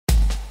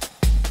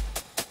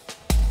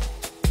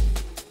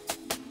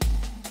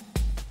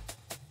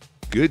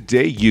Good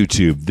day,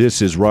 YouTube.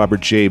 This is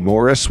Robert J.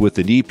 Morris with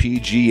an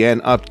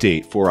EPGN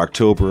update for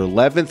October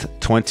 11th,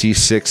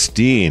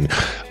 2016.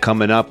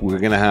 Coming up, we're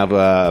going to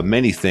have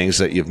many things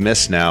that you've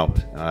missed now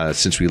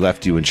since we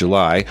left you in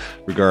July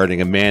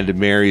regarding Amanda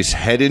Mary's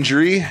head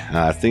injury,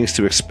 things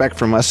to expect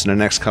from us in the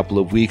next couple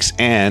of weeks,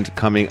 and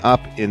coming up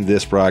in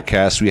this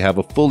broadcast, we have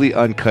a fully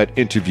uncut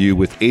interview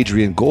with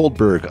Adrian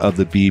Goldberg of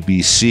the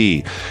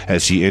BBC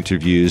as he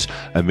interviews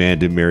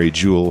Amanda Mary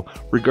Jewell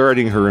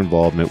regarding her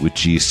involvement with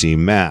GC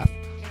Math.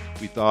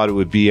 We thought it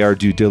would be our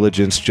due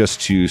diligence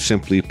just to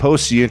simply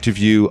post the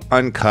interview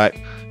uncut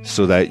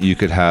so that you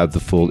could have the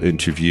full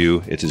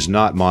interview. It is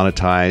not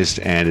monetized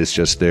and it's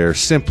just there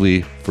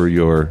simply for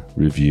your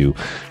review.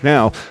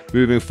 Now,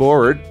 moving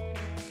forward,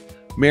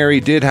 Mary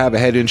did have a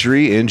head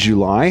injury in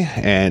July,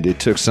 and it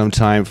took some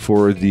time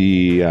for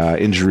the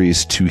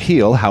injuries to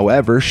heal.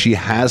 However, she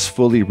has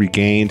fully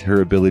regained her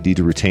ability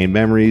to retain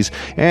memories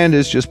and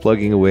is just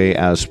plugging away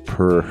as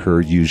per her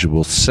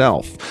usual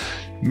self.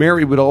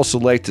 Mary would also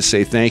like to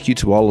say thank you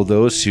to all of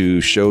those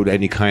who showed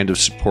any kind of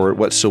support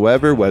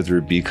whatsoever, whether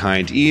it be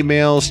kind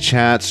emails,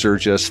 chats, or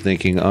just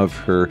thinking of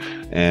her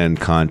and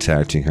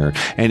contacting her.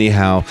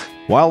 Anyhow,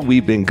 while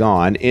we've been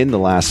gone in the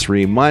last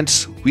 3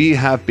 months, we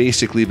have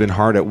basically been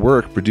hard at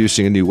work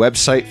producing a new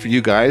website for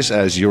you guys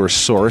as your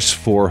source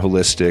for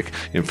holistic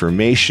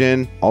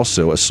information.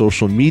 Also, a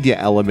social media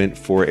element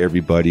for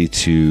everybody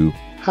to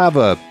have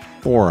a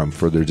forum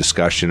for their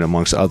discussion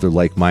amongst other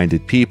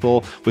like-minded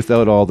people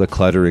without all the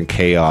clutter and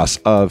chaos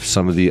of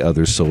some of the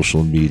other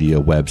social media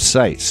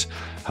websites.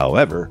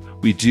 However,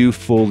 we do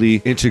fully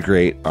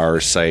integrate our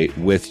site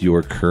with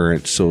your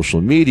current social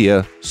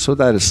media so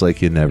that it's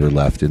like you never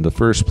left in the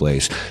first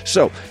place.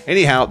 So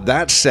anyhow,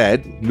 that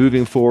said,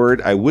 moving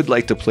forward, I would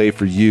like to play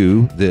for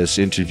you this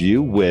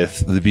interview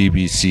with the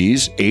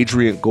BBC's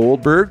Adrian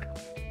Goldberg,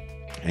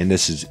 and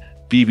this is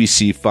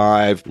BBC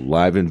 5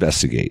 Live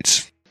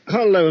Investigates.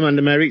 Hello,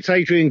 Amanda Mary. It's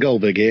Adrian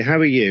Goldberg here. How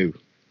are you?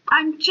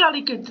 I'm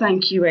jolly good,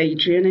 thank you,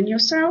 Adrian. And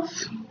yourself?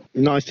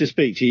 Nice to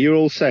speak to you. You're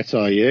all set,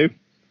 are you?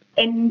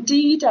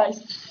 Indeed, I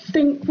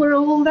think we're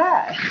all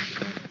there.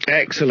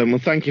 Excellent. Well,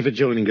 thank you for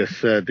joining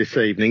us this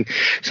evening.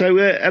 So,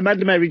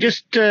 Amanda Mary,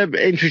 just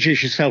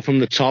introduce yourself from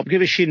the top.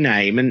 Give us your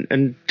name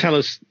and tell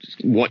us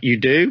what you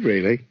do,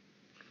 really.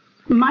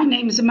 My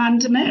name is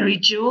Amanda Mary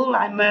Jewell.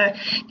 I'm a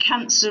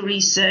cancer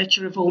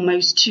researcher of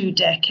almost 2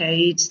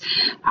 decades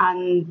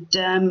and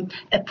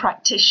a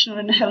practitioner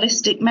in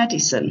holistic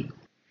medicine.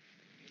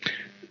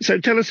 So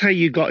tell us how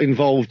you got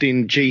involved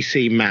in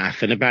GC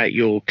Math and about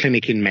your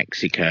clinic in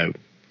Mexico.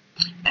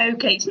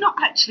 Okay, it's not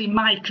actually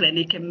my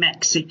clinic in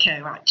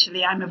Mexico,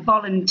 actually. I'm a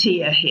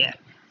volunteer here.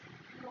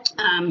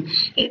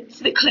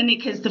 The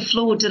clinic is the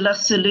Flor de la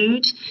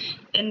Salud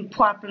in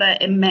Puebla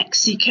in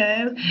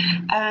Mexico.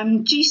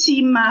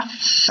 GC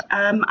Math,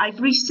 I've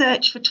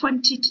researched for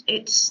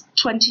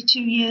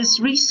 22 years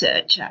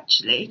research,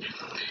 actually,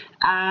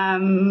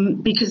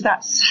 because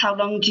that's how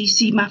long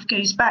GC Math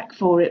goes back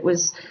for. It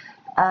was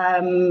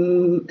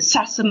Sasamari,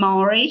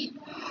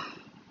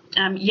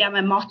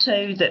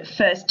 Yamamoto that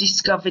first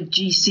discovered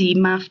GC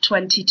Math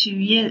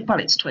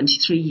it's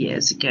 23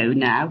 years ago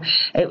now.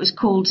 It was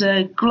called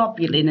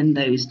globulin in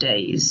those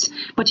days,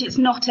 but it's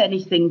not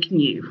anything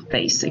new,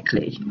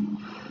 basically.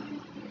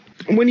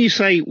 When you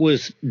say it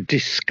was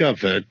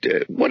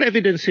discovered, what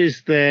evidence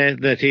is there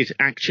that it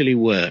actually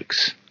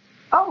works?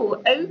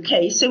 Oh,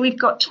 okay. So we've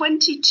got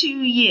 22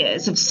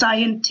 years of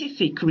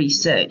scientific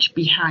research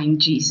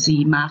behind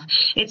GC Math.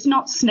 It's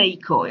not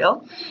snake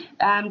oil.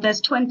 There's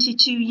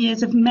 22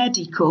 years of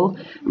medical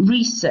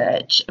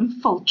research and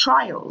full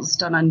trials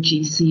done on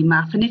GC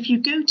Math. And if you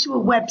go to a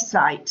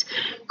website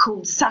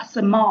called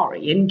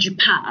Sasamari in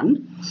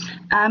Japan,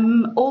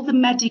 all the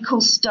medical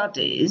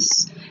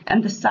studies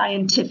and the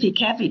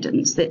scientific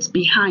evidence that's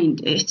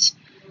behind it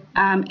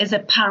is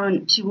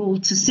apparent to all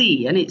to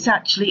see, and it's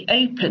actually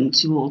open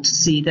to all to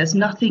see. There's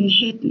nothing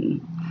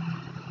hidden.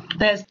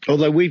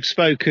 Although we've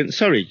spoken,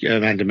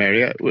 Amanda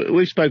Mary,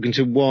 we've spoken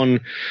to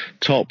one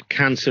top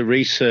cancer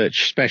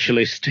research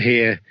specialist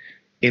here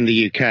in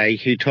the UK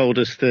who told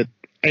us that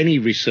any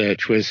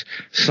research was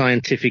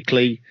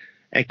scientifically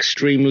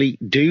extremely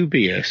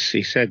dubious.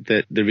 He said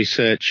that the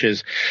research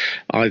has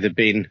either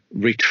been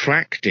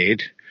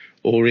retracted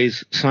or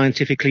is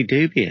scientifically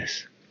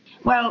dubious.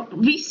 Well,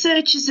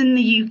 researchers in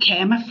the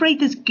UK, I'm afraid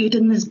there's good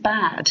and there's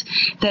bad.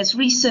 There's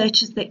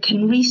researchers that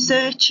can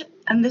research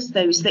and there's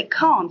those that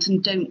can't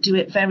and don't do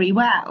it very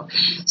well.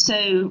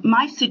 So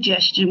my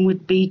suggestion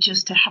would be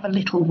just to have a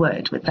little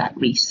word with that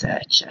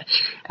researcher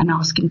and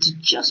ask him to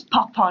just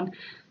pop on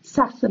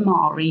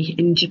Sasamari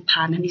in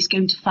Japan, and he's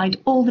going to find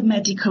all the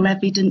medical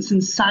evidence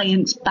and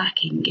science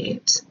backing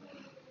it.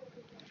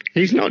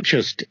 He's not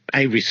just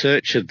a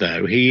researcher,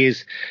 though. He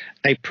is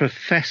a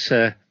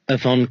professor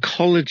of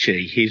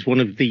oncology. He's one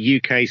of the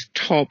UK's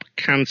top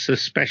cancer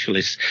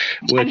specialists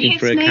working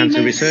for a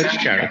cancer research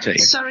charity.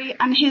 Sorry,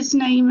 and his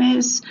name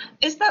is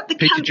that the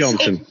Peter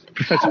Johnson,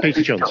 Professor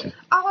Peter Johnson.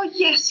 Oh,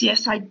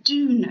 yes, I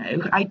do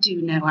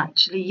know,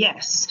 actually,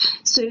 yes.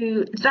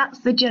 So that's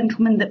the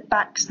gentleman that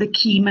backs the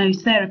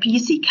chemotherapy. You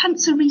see,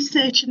 cancer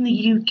research in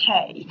the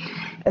UK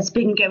has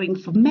been going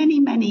for many,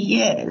 many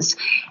years.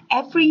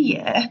 Every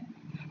year,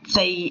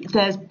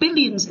 there's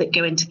billions that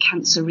go into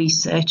cancer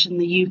research in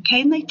the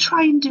UK, and they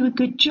try and do a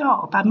good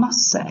job, I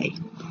must say.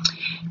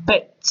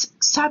 But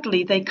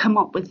sadly, they come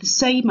up with the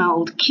same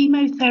old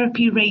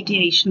chemotherapy,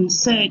 radiation,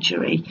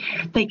 surgery.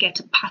 They get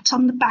a pat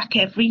on the back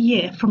every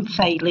year from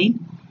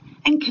failing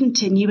and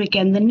continue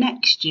again the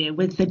next year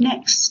with the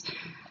next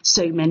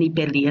so many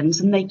billions,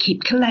 and they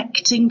keep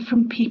collecting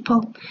from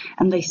people,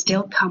 and they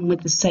still come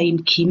with the same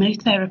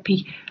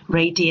chemotherapy,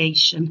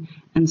 radiation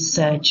and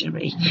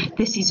surgery.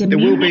 This is there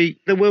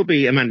will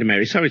be Amanda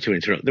Mary, sorry to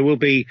interrupt, there will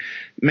be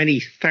many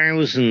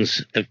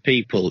thousands of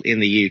people in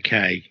the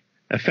UK,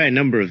 a fair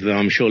number of them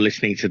I'm sure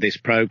listening to this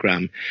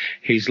programme,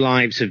 whose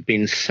lives have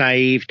been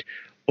saved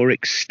or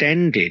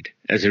extended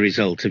as a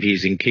result of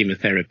using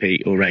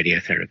chemotherapy or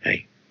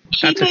radiotherapy.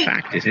 That's a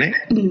fact, isn't it?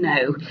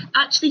 No.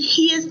 Actually,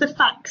 here's the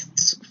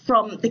facts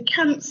from the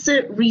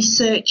Cancer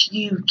Research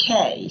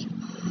UK.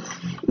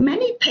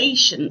 Many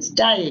patients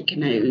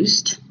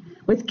diagnosed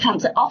with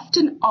cancer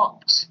often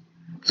opt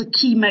for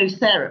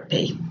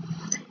chemotherapy.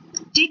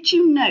 Did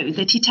you know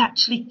that it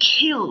actually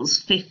kills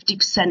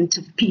 50%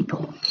 of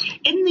people?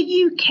 In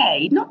the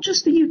UK, not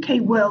just the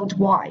UK,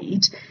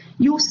 worldwide,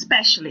 your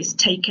specialists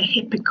take a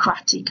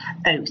Hippocratic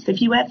oath. Have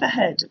you ever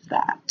heard of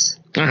that?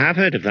 I have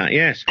heard of that,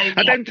 yes. Okay.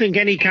 I don't think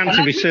any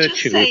cancer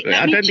researcher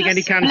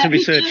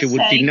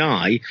would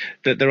deny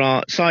that there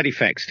are side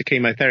effects to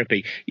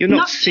chemotherapy. You're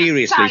not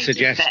seriously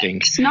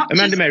suggesting.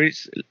 Amanda Mary,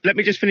 let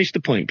me just finish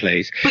the point,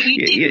 please. But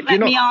you didn't let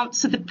me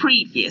answer the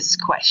previous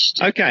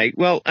question. Okay,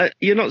 well,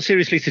 you're not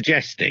seriously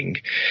suggesting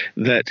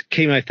that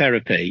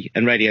chemotherapy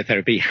and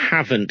radiotherapy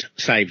haven't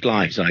saved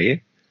lives, are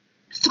you?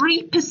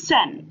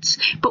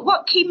 3%. But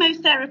what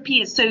chemotherapy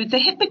is, so the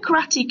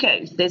Hippocratic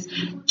Oath is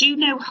do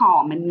no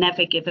harm and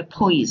never give a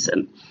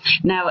poison.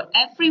 Now,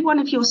 every one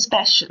of your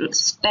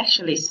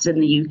specialists in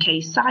the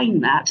UK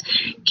sign that.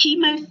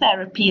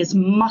 Chemotherapy is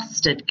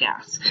mustard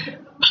gas.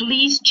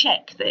 Please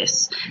check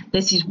this.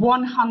 This is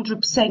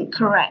 100%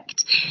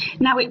 correct.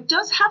 Now, it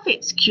does have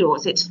its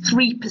cures. It's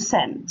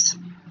 3%.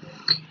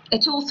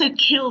 It also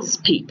kills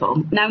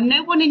people. Now,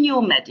 no one in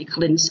your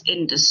medical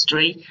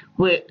industry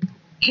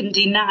can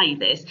deny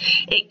this.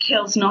 It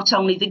kills not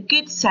only the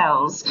good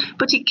cells,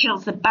 but it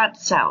kills the bad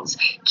cells.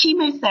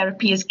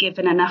 Chemotherapy is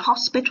given in a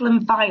hospital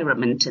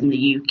environment in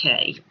the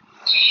UK,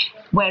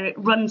 where it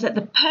runs at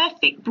the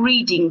perfect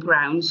breeding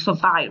grounds for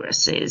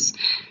viruses.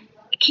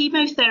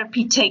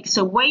 Chemotherapy takes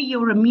away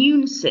your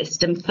immune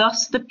system,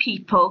 thus the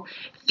people,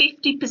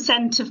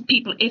 50% of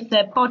people, if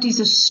their bodies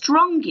are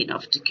strong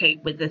enough to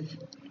cope with the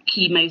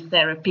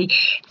chemotherapy,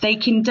 they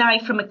can die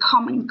from a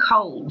common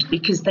cold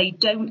because they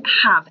don't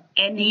have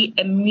any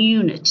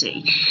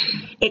immunity.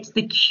 It's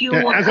the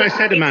cure. As I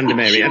said, Amanda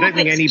Mary, I don't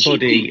think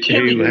anybody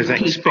who has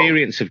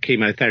experience of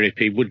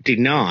chemotherapy would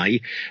deny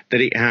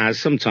that it has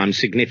sometimes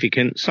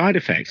significant side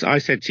effects. I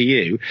said to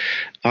you,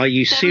 are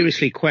you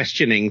seriously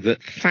questioning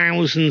that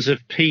thousands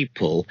of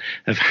people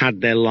have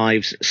had their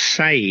lives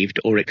saved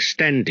or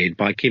extended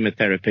by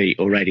chemotherapy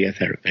or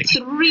radiotherapy?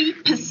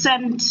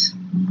 3%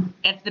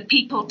 of the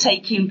people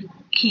taking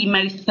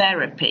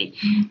chemotherapy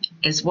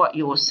is what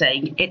you're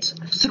saying. It's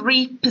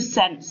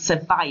 3%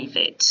 survive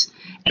it.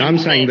 I'm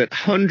saying that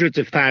hundreds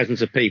of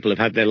thousands of people have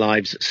had their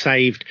lives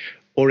saved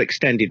or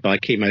extended by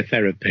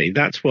chemotherapy.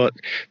 That's what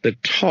the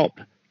top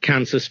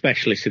cancer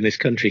specialists in this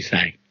country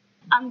say.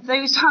 And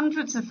those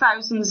hundreds of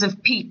thousands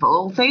of people,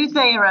 although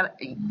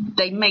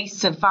they may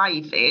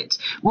survive it,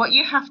 what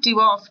you have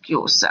to ask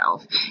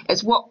yourself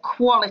is what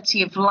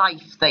quality of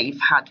life they've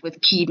had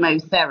with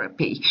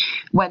chemotherapy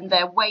when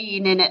they're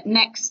weighing in at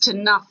next to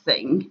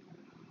nothing.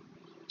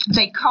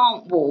 They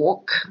can't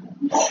walk.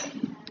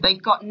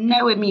 They've got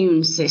no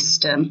immune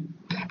system.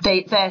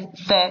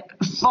 They're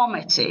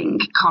vomiting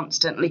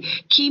constantly.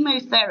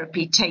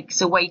 Chemotherapy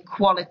takes away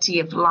quality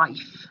of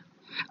life.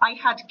 I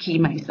had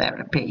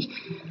chemotherapy,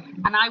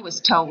 and I was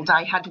told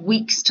I had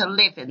weeks to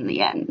live in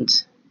the end.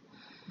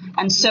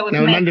 And so,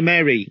 now, Amanda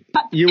Mary,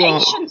 but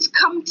patients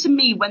come to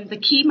me when the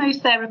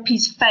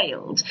chemotherapy's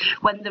failed,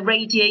 when the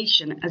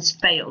radiation has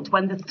failed,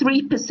 when the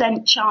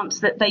 3% chance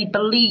that they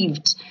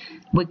believed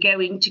were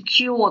going to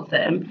cure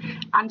them,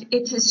 and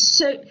it is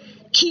so.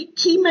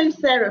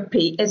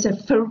 Chemotherapy is a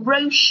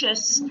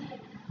ferocious.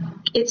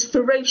 It's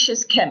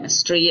ferocious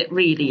chemistry, it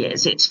really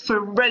is. It's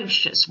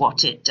ferocious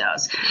what it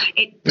does.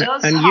 It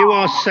does and harm. You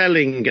are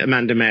selling,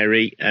 Amanda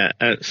Mary,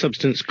 a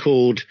substance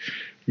called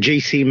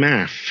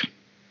GC-MAF.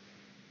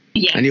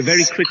 Yes, and you're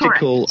very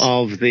critical correct.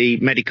 of the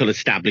medical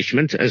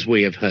establishment, as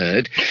we have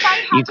heard. If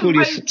I had a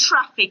road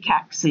traffic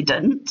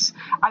accident,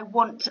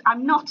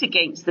 I'm not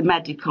against the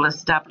medical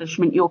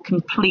establishment. You're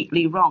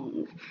completely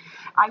wrong.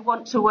 I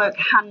want to work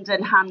hand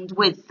in hand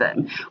with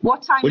them.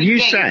 What I'm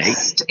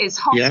against is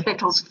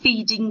hospitals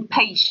feeding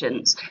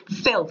patients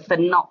filth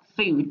and not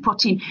food,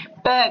 putting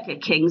Burger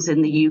Kings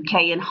in the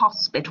UK in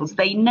hospitals.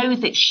 They know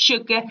that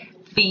sugar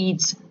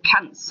feeds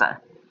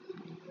cancer.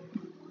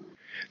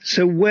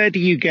 So where do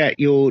you get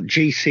your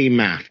GC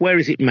MAF? Where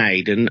is it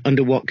made and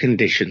under what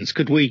conditions?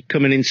 Could we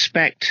come and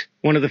inspect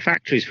one of the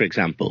factories, for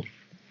example?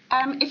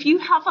 If you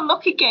have a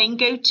look again,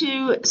 go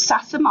to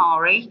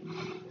Sasamari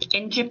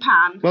in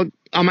Japan. Well,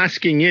 I'm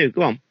asking you.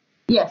 Go on.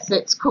 Yes,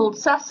 it's called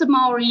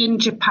Sasamari in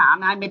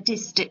Japan. I'm a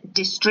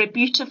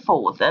distributor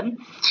for them.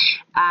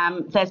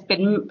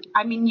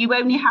 You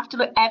only have to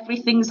look,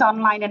 everything's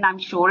online, and I'm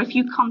sure if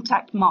you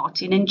contact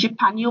Martin in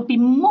Japan, you'll be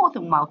more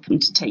than welcome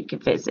to take a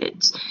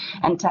visit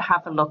and to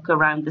have a look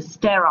around the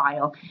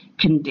sterile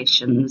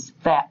conditions.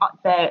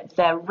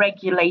 They're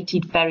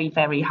regulated very,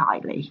 very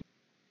highly.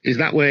 Is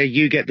that where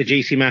you get the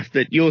GC MAF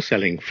that you're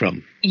selling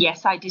from?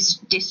 Yes, I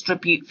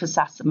distribute for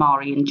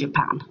Sasamari in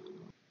Japan.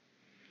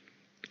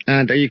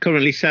 And are you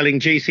currently selling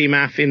GC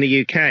MAF in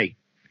the UK?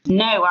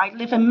 No, I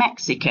live in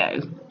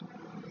Mexico.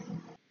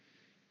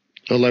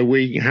 Although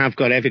we have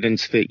got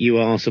evidence that you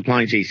are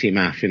supplying GC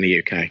MAF in the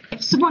UK.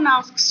 If someone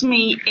asks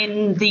me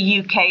in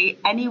the UK,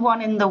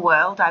 anyone in the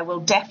world, I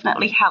will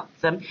definitely help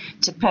them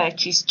to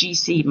purchase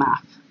GC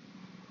MAF.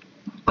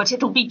 But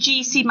it'll be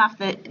GC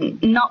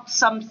MAF, not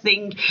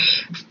something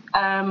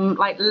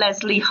like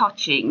Leslie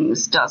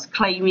Hutchings does,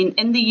 claiming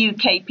in the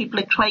UK,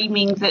 people are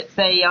claiming that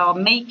they are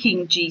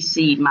making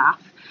GC MAF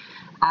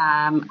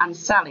and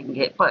selling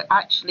it, but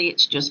actually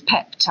it's just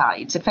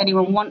peptides. If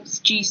anyone wants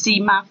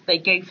GC MAF, they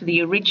go for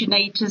the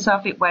originators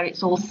of it, where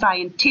it's all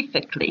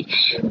scientifically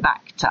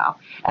backed up.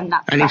 And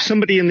if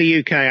somebody in the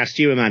UK asked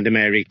you, Amanda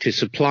Mary, to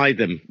supply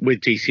them with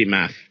GC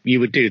MAF,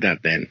 you would do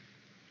that then?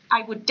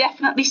 I would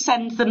definitely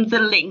send them the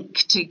link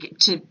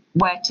to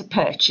where to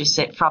purchase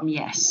it from,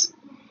 yes.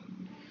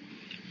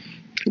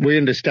 We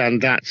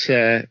understand that's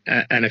an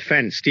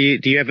offence. Do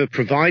you ever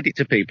provide it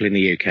to people in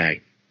the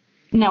UK?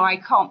 No, I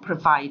can't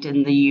provide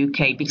in the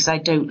UK because I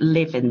don't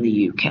live in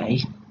the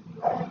UK.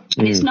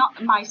 And it's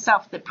not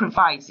myself that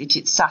provides it,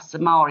 it's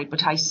Sasamari,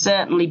 but I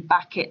certainly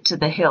back it to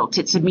the hilt.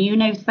 It's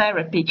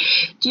immunotherapy.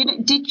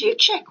 Did you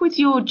check with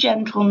your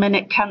gentleman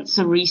at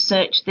Cancer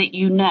Research that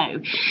you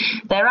know?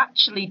 They're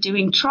actually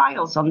doing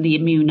trials on the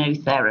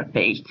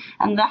immunotherapy,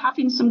 and they're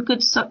having some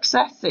good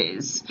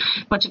successes.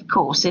 But of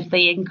course, if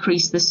they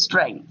increase the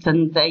strength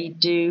and they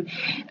do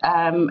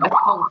a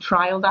full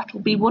trial,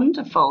 that'll be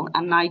wonderful.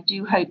 And I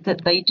do hope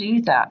that they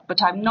do that.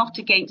 But I'm not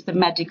against the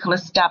medical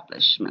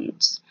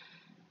establishment.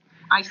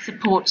 I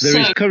support. There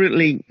is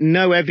currently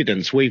no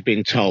evidence, we've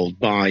been told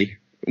by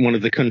one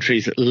of the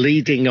country's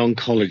leading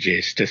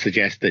oncologists, to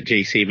suggest that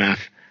GC MAF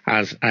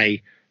has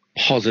a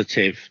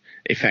positive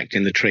effect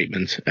in the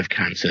treatment of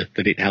cancer,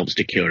 that it helps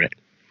to cure it.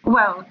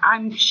 Well,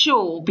 I'm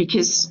sure,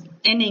 because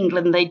in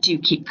England they do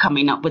keep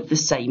coming up with the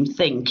same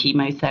thing: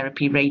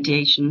 chemotherapy,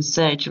 radiation,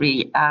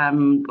 surgery.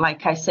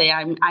 Like I say,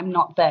 I'm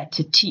not there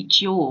to teach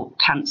your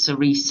cancer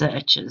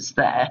researchers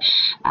there,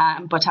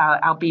 but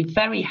I'll be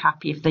very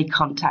happy if they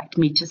contact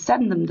me to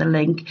send them the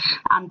link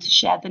and to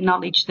share the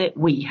knowledge that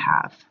we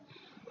have.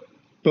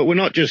 But we're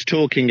not just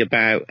talking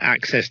about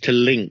access to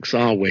links,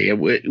 are we?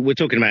 We're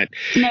talking about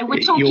we're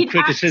talking your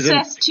criticism.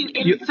 Access to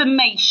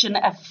information,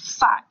 of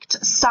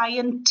fact,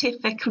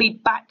 scientifically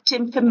backed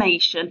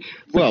information.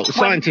 Well,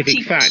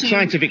 scientific fact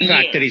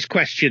that is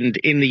questioned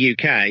in the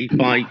UK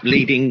by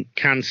leading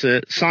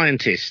cancer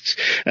scientists.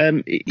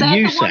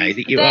 You say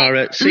that you are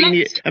a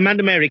senior.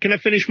 Amanda Mary, can I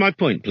finish my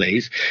point,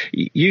 please?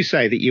 You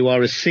say that you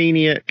are a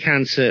senior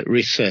cancer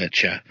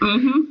researcher.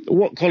 Mm-hmm.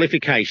 What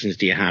qualifications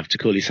do you have to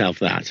call yourself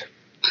that?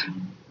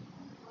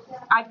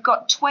 I've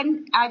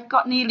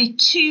got nearly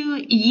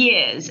 2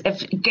 years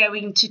of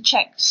going to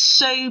check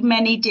so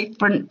many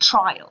different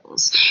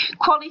trials.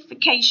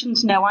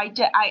 Qualifications, no, I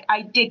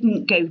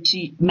didn't go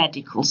to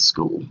medical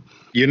school.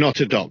 You're not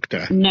a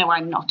doctor? No,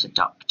 I'm not a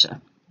doctor.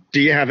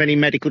 Do you have any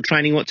medical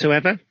training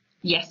whatsoever?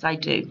 Yes, I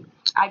do.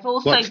 I've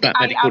also. What's that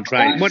medical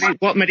training?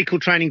 What medical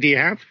training do you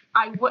have?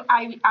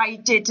 I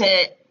did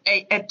a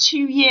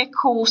 2-year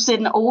course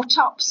in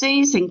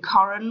autopsies in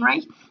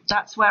coronary.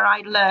 That's where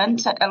I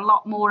learned a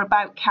lot more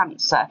about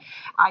cancer.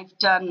 I've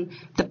done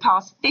the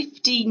past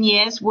 15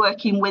 years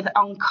working with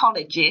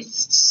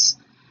oncologists,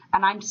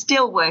 and I'm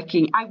still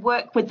working. I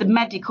work with the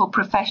medical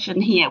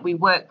profession here. We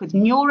work with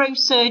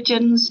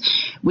neurosurgeons,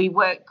 we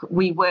work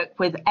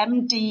with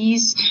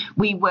MDs,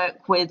 we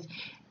work with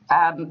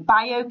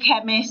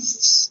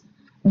biochemists.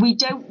 We're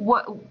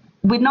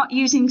not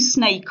using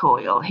snake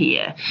oil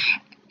here.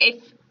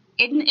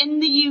 In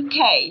the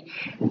UK,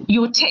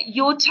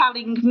 you're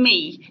telling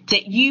me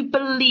that you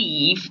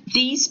believe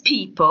these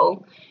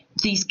people,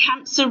 these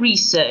cancer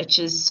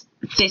researchers,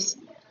 this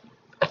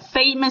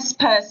famous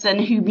person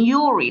whom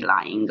you're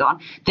relying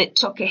on, that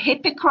took a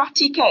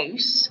Hippocratic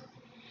oath,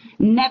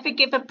 never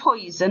give a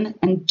poison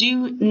and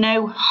do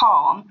no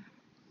harm,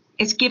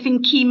 is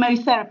giving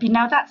chemotherapy.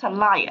 Now that's a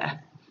liar.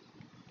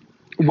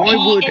 Why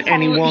would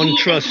anyone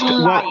trust?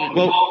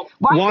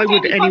 Why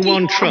would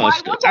anyone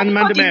trust?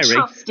 Amanda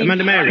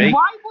Mary.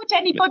 Why would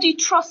anybody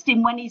trust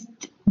him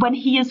when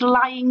he is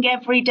lying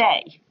every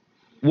day?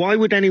 Why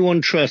would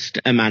anyone trust,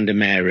 Amanda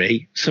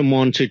Mary,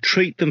 someone to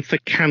treat them for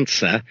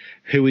cancer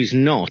who is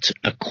not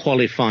a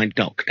qualified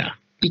doctor?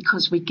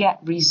 because we get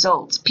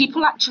results.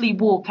 People actually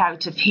walk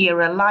out of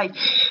here alive.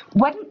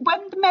 When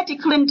the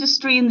medical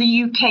industry in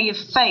the UK have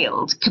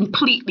failed,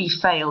 completely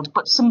failed,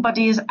 but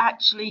somebody has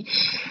actually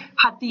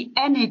had the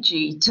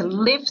energy to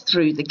live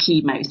through the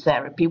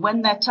chemotherapy,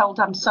 when they're told,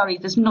 I'm sorry,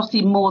 there's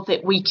nothing more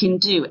that we can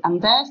do,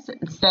 and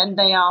then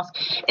they ask,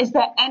 is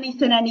there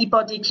anything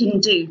anybody can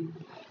do?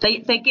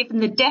 They're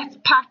given the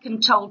death pack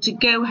and told to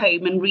go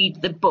home and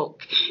read the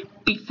book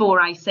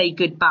before I say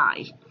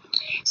goodbye.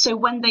 So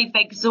when they've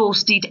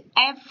exhausted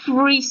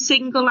every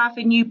single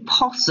avenue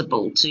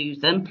possible to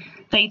them,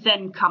 they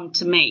then come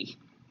to me.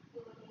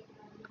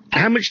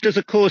 How much does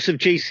a course of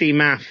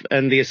GC-MAF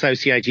and the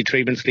associated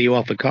treatments that you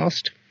offer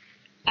cost?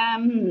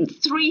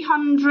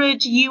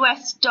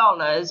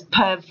 $300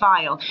 per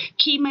vial.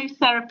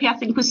 Chemotherapy, I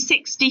think, was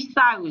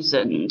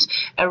 60,000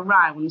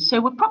 around.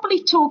 So we're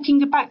probably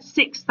talking about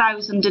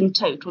 6,000 in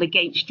total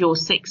against your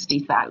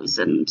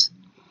 60,000.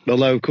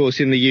 Although, of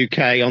course, in the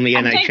UK, on the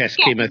NHS,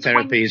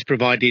 chemotherapy is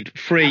provided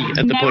free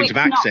at the point of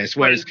access,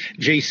 whereas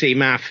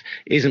GC-MAF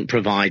isn't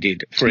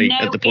provided free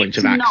at the point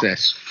of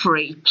access. Not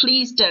free.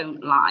 Please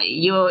don't lie.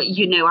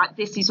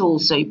 This is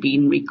also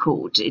being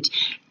recorded.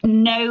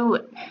 No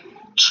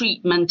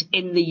treatment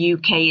in the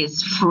UK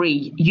is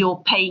free.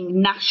 You're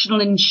paying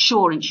national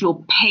insurance.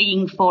 You're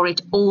paying for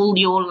it all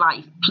your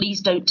life.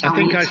 Please don't tell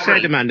me. I think I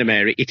said, Amanda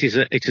Mary, it is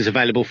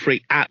available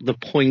free at the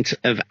point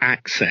of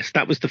access.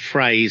 That was the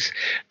phrase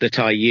that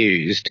I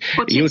used.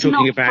 But it's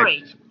not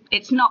free.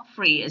 It's not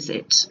free, is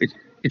it?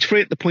 It's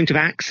free at the point of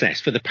access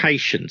for the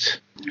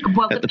patient.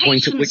 Well, at the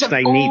point at which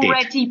they need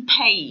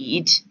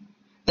it.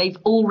 They've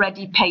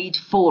already paid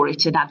for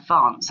it in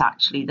advance,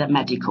 actually, their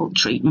medical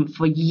treatment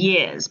for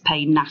years,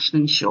 paying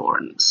national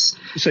insurance.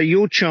 So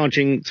you're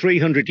charging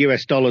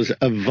 $300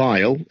 a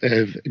vial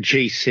of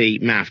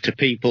GC-MAF to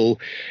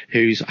people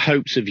whose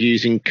hopes of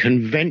using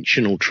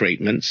conventional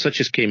treatments, such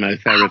as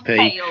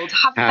chemotherapy,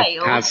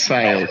 have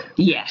failed.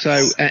 Yes.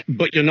 So,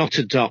 but you're not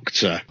a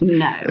doctor.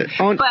 No.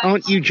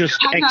 Aren't you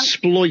just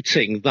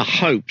exploiting the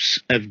hopes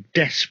of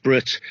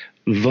desperate,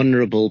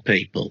 vulnerable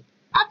people?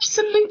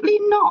 Absolutely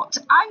not.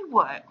 I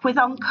work with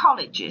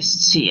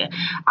oncologists here.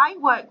 I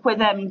work with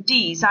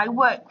MDs. I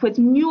work with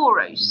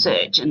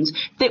neurosurgeons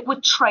that were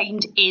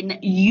trained in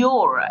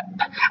Europe.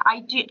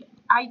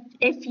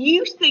 If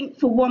you think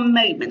for one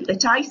moment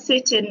that I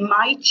sit in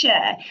my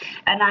chair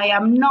and I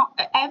am not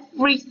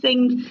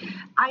everything,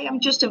 I am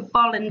just a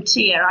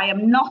volunteer. I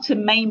am not a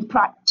main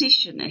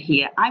practitioner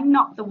here. I'm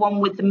not the one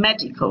with the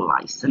medical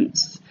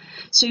license.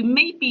 So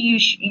maybe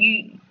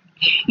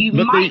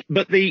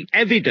But the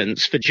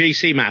evidence for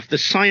GC-MAF, the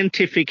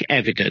scientific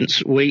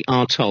evidence, we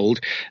are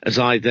told, has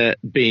either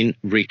been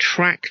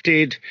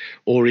retracted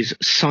or is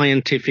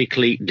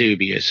scientifically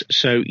dubious.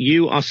 So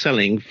you are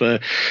selling for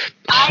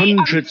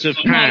hundreds of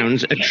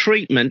pounds a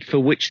treatment for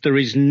which there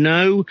is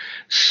no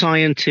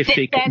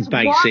scientific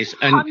basis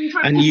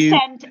and you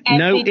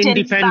no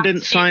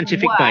independent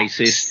scientific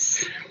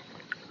basis,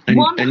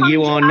 and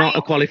you are not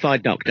a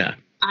qualified doctor.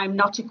 I'm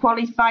not a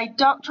qualified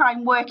doctor.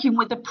 I'm working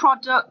with a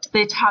product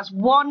that has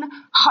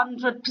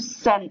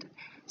 100%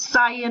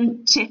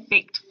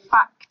 scientific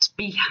fact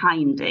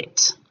behind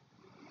it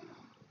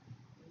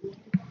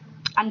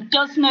and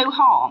does no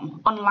harm,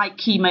 unlike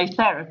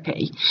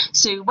chemotherapy.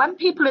 So when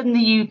people in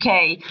the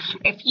UK,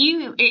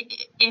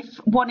 if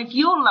one of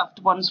your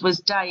loved ones was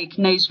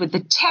diagnosed with the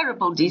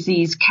terrible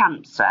disease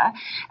cancer,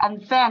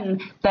 and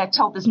then they're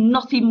told there's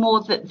nothing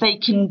more that they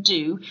can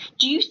do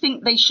you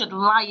think they should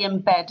lie in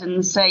bed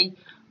and say,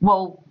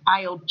 well,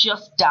 I'll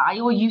just die,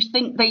 or you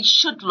think they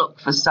should look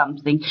for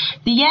something?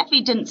 The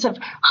evidence of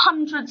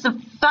hundreds of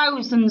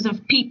thousands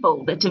of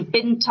people that have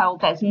been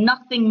told there's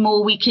nothing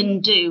more we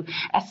can do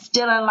are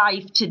still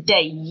alive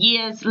today,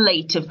 years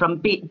later, from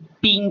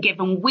being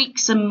given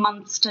weeks and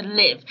months to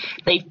live.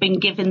 They've been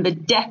given the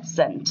death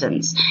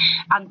sentence.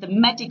 And the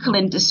medical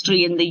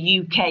industry in the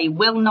UK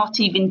will not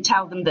even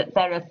tell them that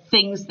there are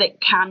things that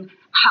can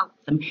help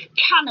them.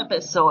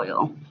 Cannabis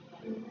oil.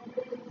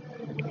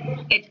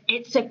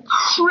 It's a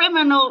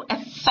criminal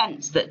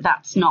offence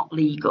that's not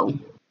legal.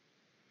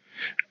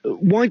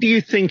 Why do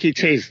you think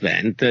it is,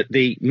 then, that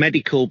the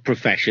medical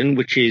profession,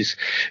 which is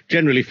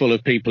generally full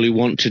of people who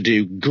want to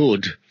do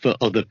good for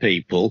other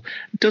people,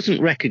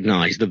 doesn't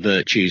recognise the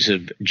virtues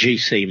of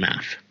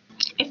GC-MAF?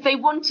 If they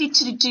wanted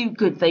to do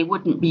good, they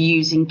wouldn't be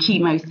using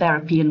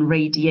chemotherapy and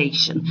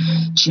radiation.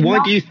 Why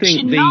do you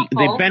think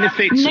the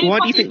benefits? Why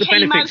do you think the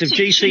benefits of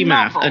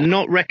GC-MAF are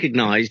not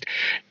recognised?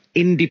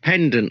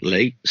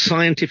 Independently,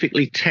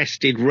 scientifically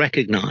tested,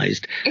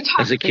 recognised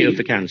as a cure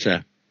for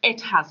cancer.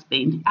 It has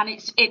been, and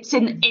it's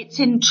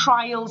in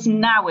trials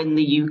now in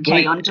the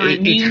UK under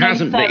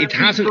immunotherapy. It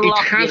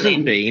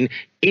hasn't been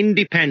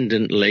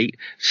independently,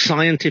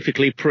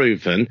 scientifically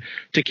proven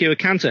to cure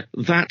cancer.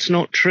 That's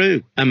not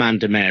true,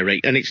 Amanda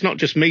Mary, and it's not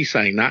just me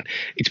saying that.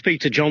 It's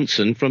Peter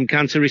Johnson from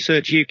Cancer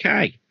Research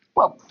UK.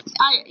 Well,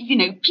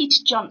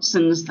 Peter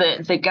Johnson's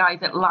the guy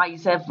that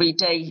lies every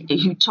day,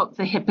 who took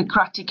the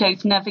Hippocratic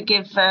Oath, never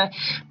give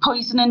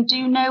poison and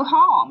do no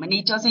harm, and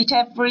he does it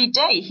every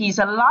day. He's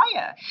a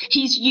liar.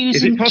 He's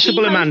using Is it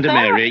possible,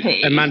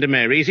 chemotherapy. Amanda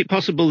Mary, is it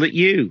possible that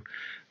you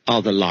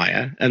are the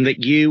liar and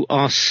that you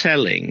are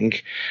selling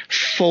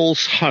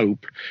false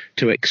hope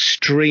to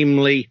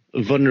extremely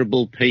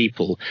vulnerable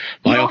people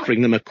by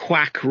offering them a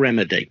quack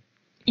remedy?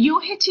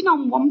 You're hitting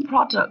on one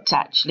product,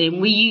 actually,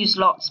 and we use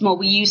lots more.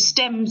 We use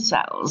stem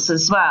cells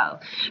as well.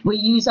 We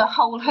use a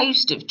whole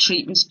host of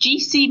treatments.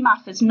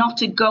 GC-MAF is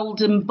not a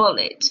golden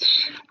bullet.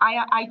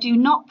 I do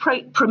not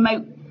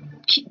promote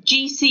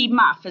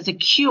GC-MAF as a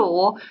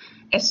cure,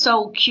 a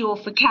sole cure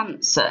for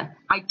cancer.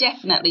 I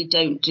definitely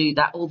don't do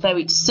that, although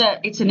it's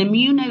an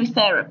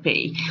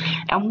immunotherapy.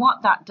 And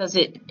what that does,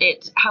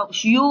 it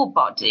helps your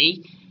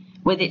body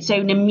with its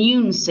own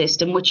immune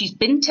system, which has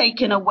been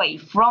taken away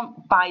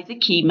by the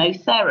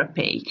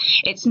chemotherapy.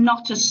 It's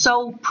not a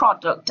sole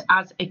product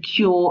as a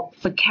cure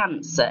for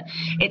cancer.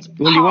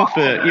 You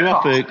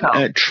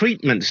offer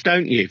treatments,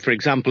 don't you? For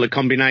example, a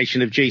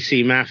combination of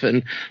GC-MAF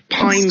and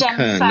pine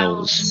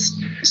kernels,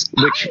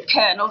 which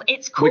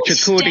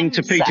according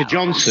to Peter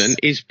Johnson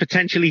is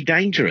potentially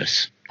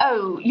dangerous.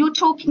 Oh, you're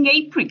talking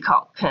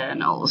apricot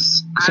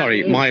kernels.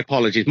 Sorry, my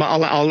apologies.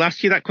 I'll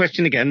ask you that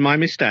question again. My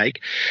mistake.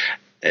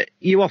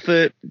 You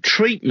offer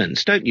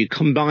treatments, don't you,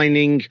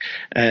 combining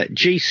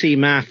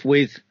GC-MAF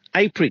with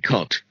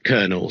apricot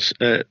kernels.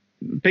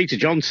 Peter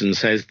Johnson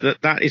says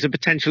that is a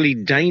potentially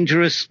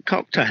dangerous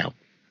cocktail.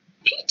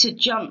 Peter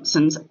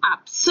Johnson's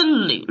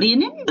absolutely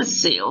an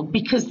imbecile,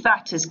 because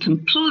that is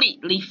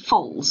completely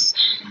false.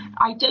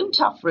 I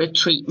don't offer a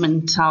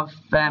treatment of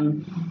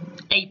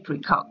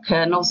apricot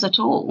kernels at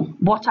all.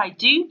 What I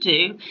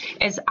do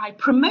is I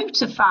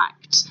promote a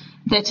fact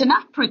that an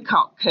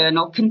apricot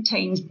kernel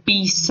contains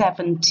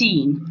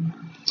B17.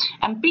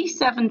 And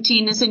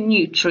B17 is a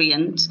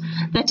nutrient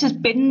that has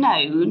been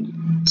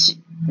known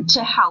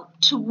to help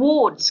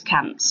towards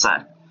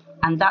cancer.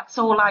 And that's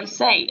all I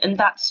say, and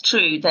that's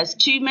true. There's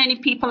too many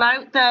people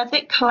out there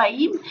that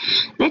claim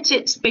that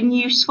it's been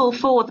useful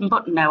for them.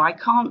 But no, I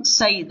can't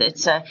say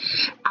that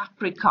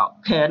apricot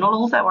kernel,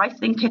 although I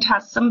think it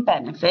has some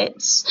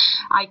benefits,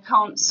 I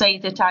can't say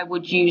that I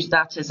would use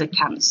that as a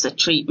cancer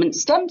treatment.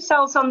 Stem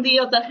cells, on the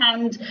other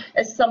hand,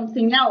 are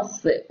something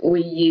else that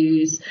we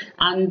use.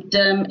 And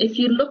if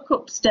you look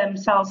up stem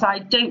cells, I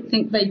don't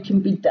think they can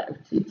be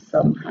doubted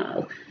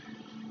somehow.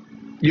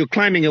 You're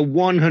claiming a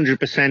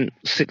 100%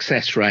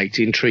 success rate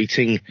in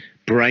treating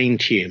brain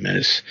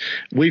tumours.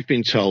 We've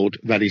been told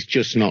that is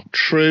just not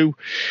true.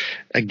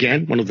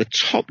 Again, one of the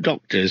top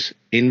doctors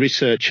in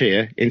research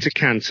here into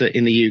cancer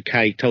in the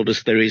UK told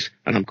us there is,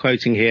 and I'm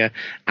quoting here,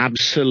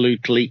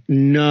 absolutely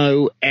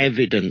no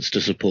evidence to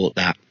support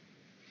that.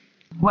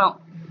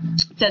 Well,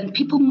 then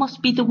people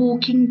must be the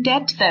walking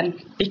dead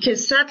then,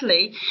 because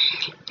sadly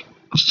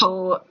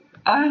for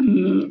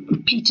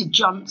Peter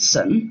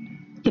Johnson,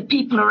 the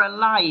people are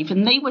alive,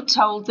 and they were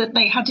told that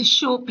they had a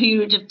short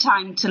period of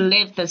time to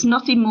live. There's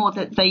nothing more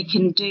that they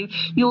can do.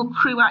 Your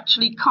crew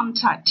actually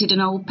contacted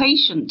an old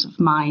patient of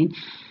mine,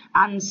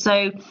 and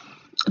so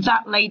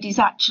that lady's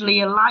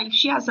actually alive.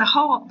 She has a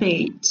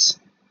heartbeat.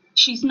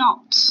 She's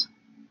not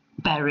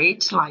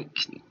buried like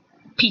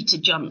Peter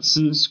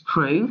Johnson's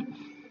crew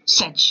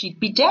said she'd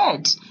be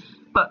dead,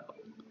 but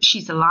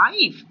she's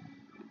alive.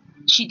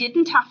 She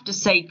didn't have to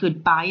say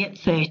goodbye at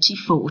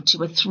 34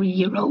 to a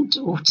 3-year-old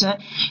daughter.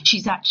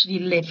 She's actually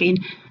living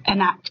an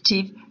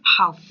active,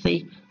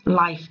 healthy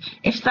life.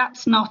 If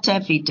that's not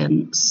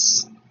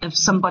evidence of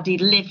somebody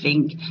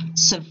living,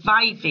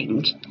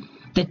 surviving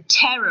the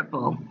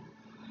terrible,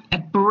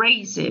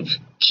 abrasive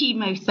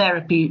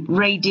chemotherapy,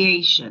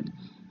 radiation,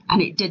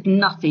 and it did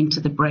nothing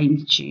to the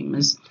brain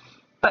tumours.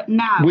 But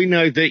now we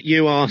know that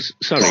you are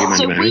sorry.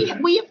 So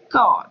we have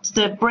got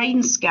the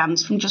brain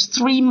scans from just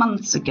 3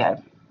 months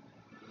ago.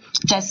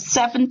 There's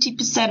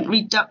 70%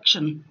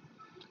 reduction,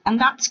 and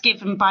that's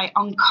given by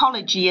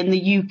oncology in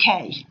the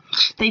UK.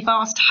 They've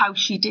asked how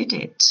she did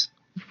it.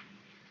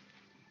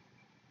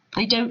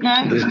 They don't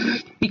know,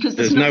 because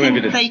there's nothing no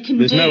evidence. They can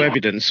there's do. No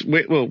evidence.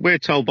 We're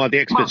told by the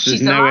experts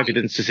there's no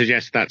evidence to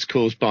suggest that's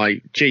caused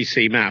by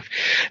GC-MAF.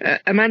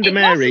 Amanda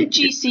Mary.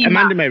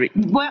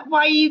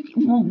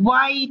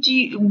 Why do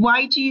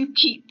you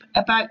keep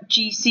about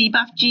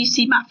GC-MAF?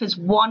 GC-MAF is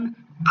one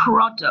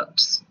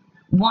product.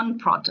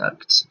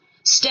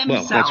 Stem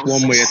cells. That's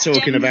one way of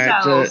talking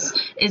about. Cells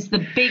is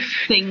the big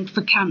thing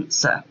for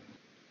cancer.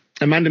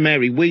 Amanda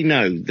Mary, we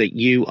know that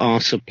you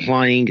are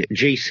supplying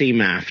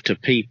GC-MAF to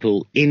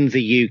people in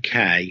the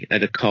UK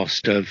at a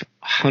cost of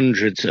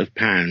hundreds of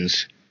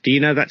pounds. Do you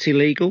know that's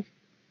illegal?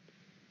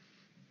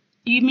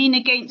 You mean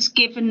against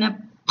giving a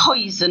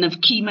poison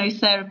of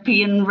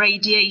chemotherapy and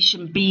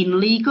radiation being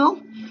legal?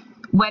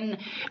 When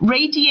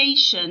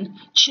radiation,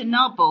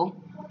 Chernobyl,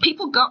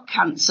 People got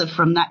cancer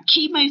from that.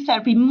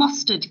 Chemotherapy,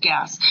 mustard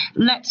gas.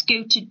 Let's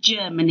go to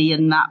Germany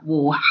in that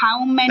war.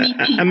 How many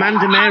people...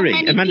 Amanda Mary,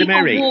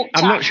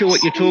 I'm not sure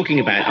what you're talking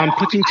about. I'm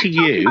putting to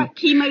you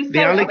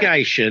the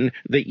allegation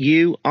that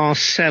you are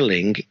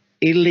selling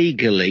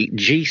illegally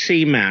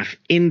GC-MAF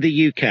in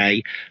the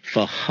UK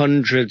for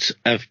hundreds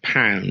of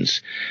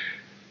pounds.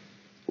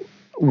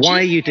 Why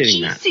are you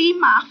doing that?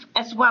 GC-MAF,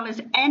 as well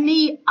as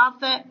any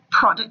other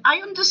product.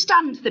 I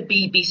understand the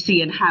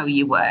BBC and how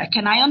you work,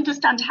 and I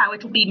understand how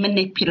it'll be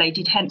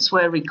manipulated, hence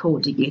we're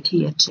recording it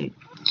here too.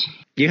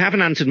 You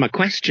haven't answered my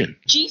question.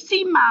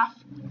 GC-MAF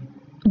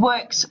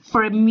works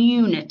for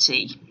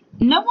immunity.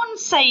 No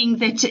one's saying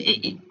that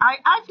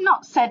I've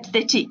not said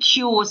that it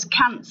cures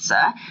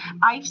cancer.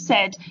 I've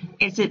said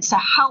it's a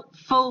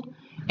helpful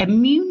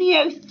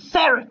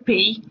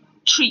immunotherapy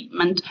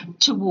treatment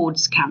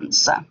towards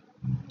cancer,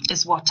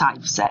 is what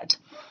I've said.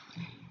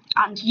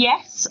 And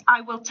yes,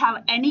 I will tell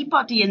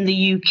anybody in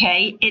the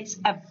UK it's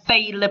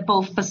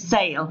available for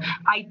sale.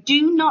 I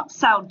do not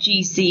sell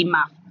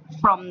GC-MAF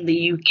from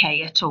the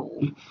UK at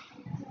all.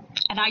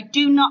 And I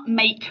do not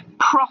make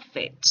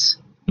profit,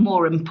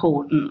 more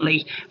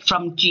importantly,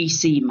 from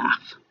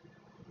GC-MAF.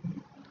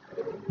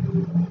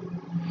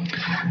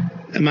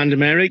 Amanda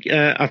Mary,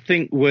 I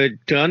think we're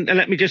done.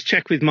 Let me just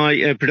check with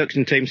my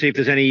production team, see if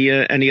there's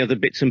any other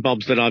bits and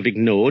bobs that I've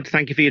ignored.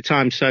 Thank you for your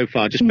time so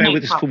far. Just bear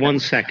with us for 1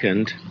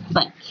 second.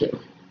 Thank you.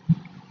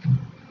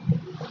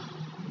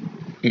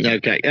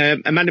 Okay.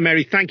 Amanda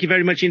Mary, thank you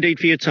very much indeed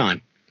for your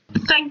time.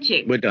 Thank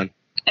you. We're done.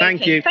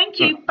 Thank you. Thank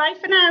you. Bye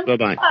for now.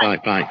 Bye-bye. Bye.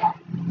 Bye.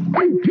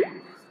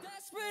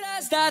 Desperate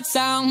as that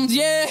sounds,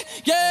 yeah.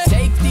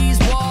 Take